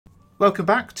Welcome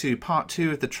back to part 2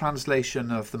 of the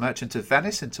translation of The Merchant of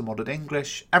Venice into modern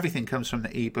English. Everything comes from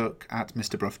the ebook at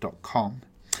mrbruff.com.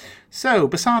 So,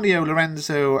 Bassanio,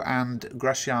 Lorenzo and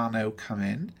Graciano come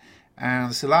in,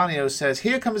 and Salanio says,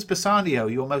 "Here comes Bassanio,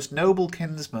 your most noble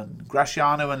kinsman.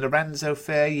 Graciano and Lorenzo,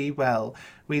 fare ye well.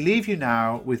 We leave you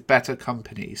now with better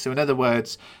company." So in other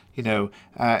words,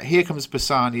 here comes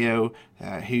Bassanio,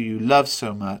 who you love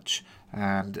so much,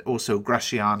 and also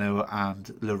Graciano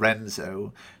and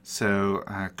Lorenzo. So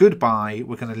goodbye,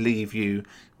 we're going to leave you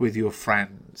with your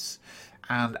friends.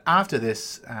 And after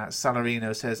this,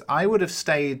 Salarino says, "I would have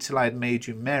stayed till I had made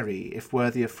you merry, if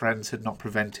worthier friends had not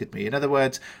prevented me." In other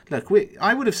words, look,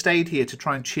 I would have stayed here to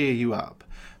try and cheer you up,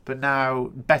 but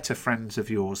now better friends of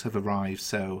yours have arrived,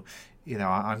 so,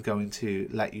 I'm going to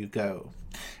let you go.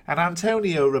 And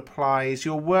Antonio replies,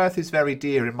 "Your worth is very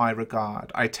dear in my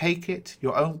regard. I take it,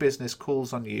 your own business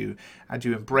calls on you, and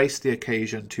you embrace the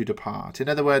occasion to depart." In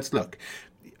other words, look,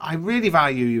 I really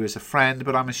value you as a friend,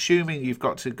 but I'm assuming you've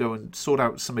got to go and sort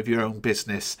out some of your own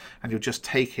business, and you're just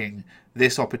taking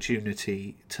this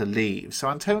opportunity to leave. So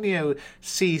Antonio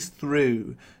sees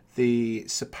through the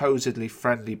supposedly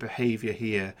friendly behaviour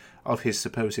here of his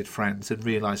supposed friends and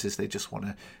realises they just want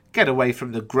to get away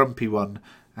from the grumpy one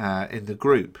in the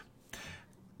group.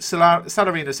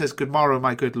 Salarino says, "Good morrow,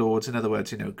 my good lords." In other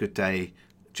words, good day,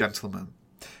 gentlemen.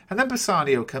 And then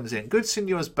Bassanio comes in. "Good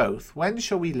signors both, when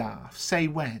shall we laugh? Say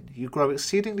when. You grow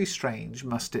exceedingly strange,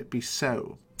 must it be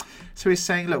so?" So he's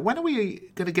saying, look, when are we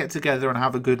going to get together and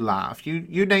have a good laugh?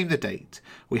 You name the date.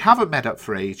 We haven't met up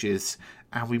for ages,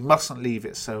 and we mustn't leave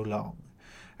it so long.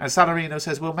 And Salarino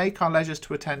says, "We'll make our leisures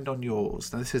to attend on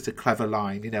yours." Now, this is a clever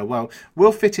line,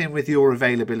 we'll fit in with your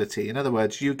availability. In other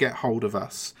words, you get hold of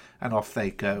us, and off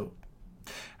they go.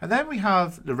 And then we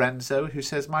have Lorenzo, who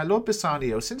says, "My lord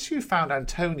Bassanio, since you found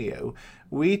Antonio,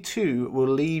 we too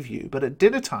will leave you, but at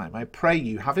dinner time I pray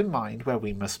you have in mind where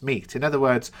we must meet." In other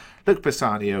words, look,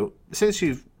 Bassanio, since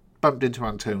you've bumped into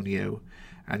Antonio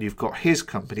and you've got his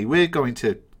company, we're going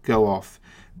to go off,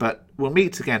 but we'll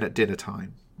meet again at dinner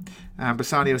time. And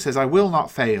Bassanio says, "I will not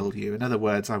fail you." In other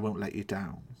words, I won't let you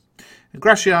down. And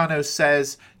Graciano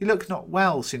says, "You look not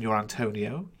well, Signor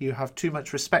Antonio. You have too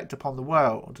much respect upon the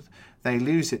world. They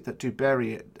lose it that do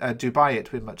buy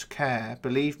it with much care.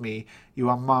 Believe me, you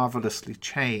are marvellously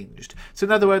changed." So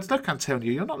in other words, look,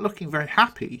 Antonio, you're not looking very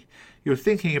happy. You're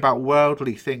thinking about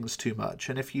worldly things too much,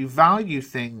 and if you value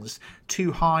things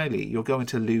too highly, you're going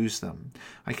to lose them.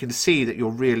 I can see that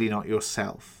you're really not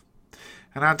yourself.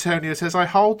 And Antonio says, "I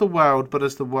hold the world but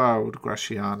as the world,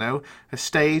 Graciano, a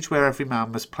stage where every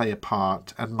man must play a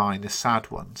part, and mine a sad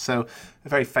one." So a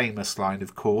very famous line,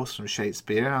 of course, from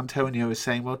Shakespeare. Antonio is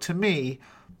saying, well, to me,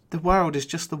 the world is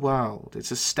just the world.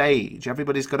 It's a stage.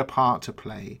 Everybody's got a part to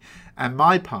play. And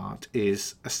my part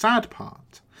is a sad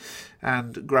part.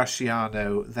 And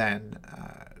Graciano then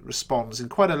responds in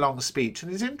quite a long speech.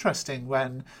 And it's interesting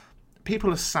when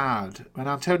people are sad, when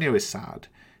Antonio is sad,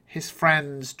 his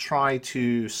friends try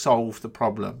to solve the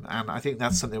problem, and I think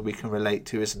that's something we can relate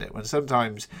to, isn't it? When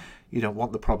sometimes you don't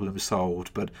want the problem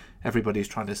solved, but everybody's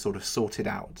trying to sort of sort it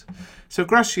out. So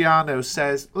Graciano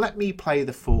says, "Let me play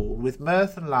the fool. With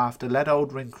mirth and laughter let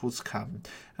old wrinkles come,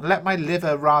 and let my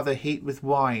liver rather heat with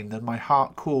wine than my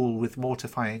heart cool with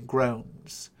mortifying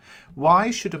groans.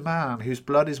 Why should a man whose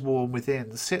blood is warm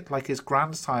within sit like his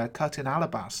grandsire cut in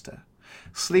alabaster?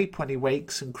 Sleep when he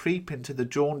wakes and creep into the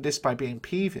jaundice by being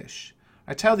peevish?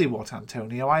 I tell thee what,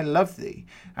 Antonio, I love thee,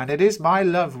 and it is my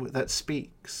love that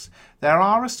speaks. There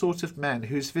are a sort of men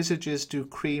whose visages do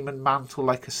cream and mantle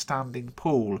like a standing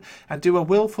pool, and do a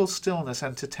wilful stillness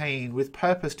entertain, with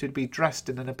purpose to be dressed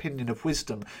in an opinion of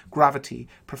wisdom, gravity,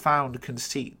 profound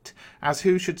conceit, as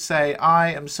who should say,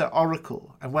 I am Sir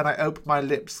Oracle, and when I ope my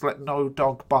lips let no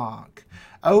dog bark.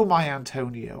 O my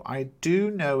Antonio, I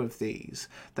do know of these,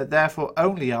 that therefore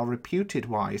only are reputed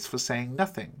wise for saying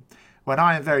nothing, when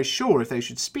I am very sure if they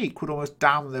should speak would almost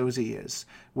damn those ears,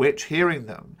 which, hearing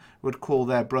them, would call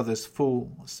their brothers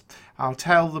fools. I'll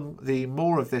tell thee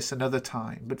more of this another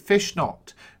time, but fish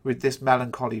not with this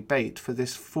melancholy bait for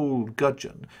this fool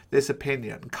gudgeon, this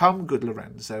opinion. Come, good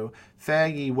Lorenzo, fare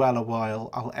ye well a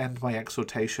while, I'll end my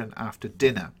exhortation after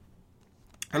dinner."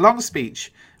 A long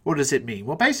speech, what does it mean?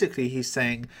 Well, basically he's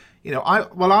saying,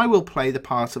 I will play the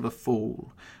part of a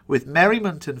fool, with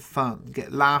merriment and fun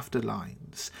get laughter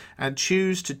lines, and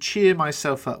choose to cheer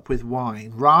myself up with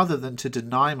wine, rather than to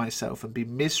deny myself and be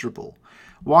miserable.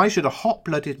 Why should a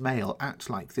hot-blooded male act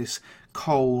like this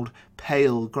cold,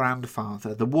 pale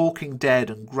grandfather, the walking dead,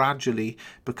 and gradually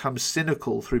become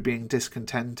cynical through being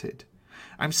discontented?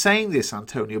 I'm saying this,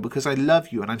 Antonio, because I love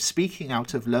you, and I'm speaking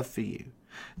out of love for you.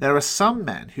 There are some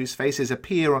men whose faces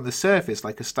appear on the surface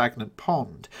like a stagnant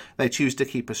pond. They choose to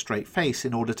keep a straight face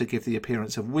in order to give the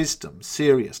appearance of wisdom,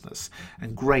 seriousness,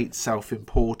 and great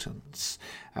self-importance,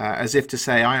 as if to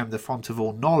say, I am the font of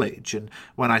all knowledge, and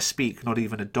when I speak not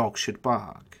even a dog should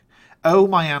bark. Oh,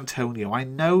 my Antonio, I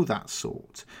know that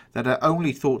sort, that are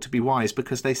only thought to be wise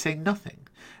because they say nothing,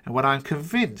 and when I am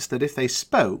convinced that if they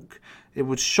spoke, it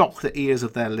would shock the ears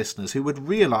of their listeners, who would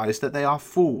realise that they are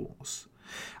fools.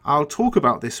 I'll talk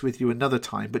about this with you another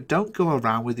time, but don't go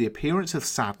around with the appearance of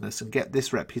sadness and get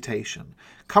this reputation.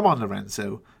 Come on,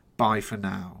 Lorenzo, bye for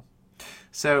now.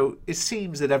 So it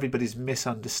seems that everybody's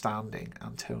misunderstanding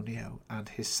Antonio and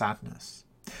his sadness.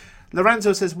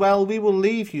 Lorenzo says, well, we will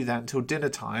leave you then till dinner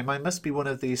time. I must be one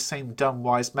of these same dumb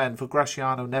wise men, for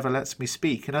Gratiano never lets me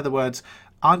speak. In other words,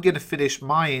 I'm going to finish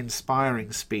my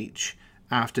inspiring speech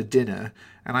after dinner,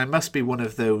 and I must be one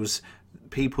of those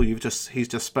people he's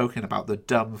just spoken about, the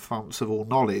dumb fonts of all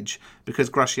knowledge, because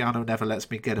Gratiano never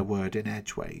lets me get a word in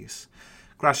edgeways.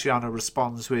 Gratiano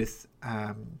responds with,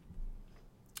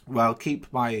 well,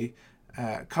 keep my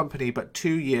company but 2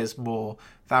 years more,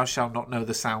 thou shalt not know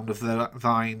the sound of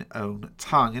thine own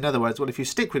tongue. In other words, well, if you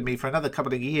stick with me for another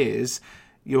couple of years,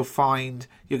 you'll find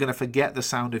you're going to forget the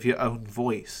sound of your own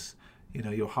voice.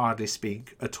 You'll hardly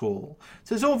speak at all.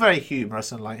 So it's all very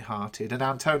humorous and light-hearted. And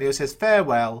Antonio says,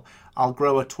 farewell, I'll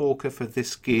grow a talker for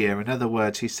this gear. In other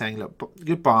words, he's saying, look,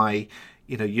 goodbye,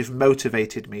 you've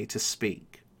motivated me to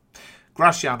speak.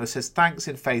 Gratiano says, thanks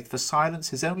in faith, for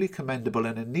silence is only commendable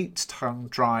in a neat's tongue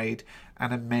dried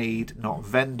and a maid not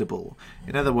vendible.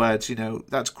 In other words,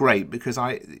 that's great, because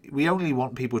we only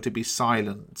want people to be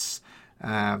silent,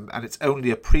 and it's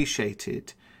only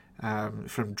appreciated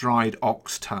from dried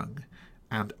ox tongue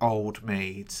and old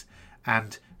maids.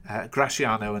 And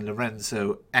Gratiano and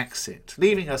Lorenzo exit,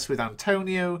 leaving us with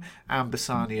Antonio and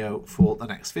Bassanio for the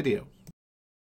next video.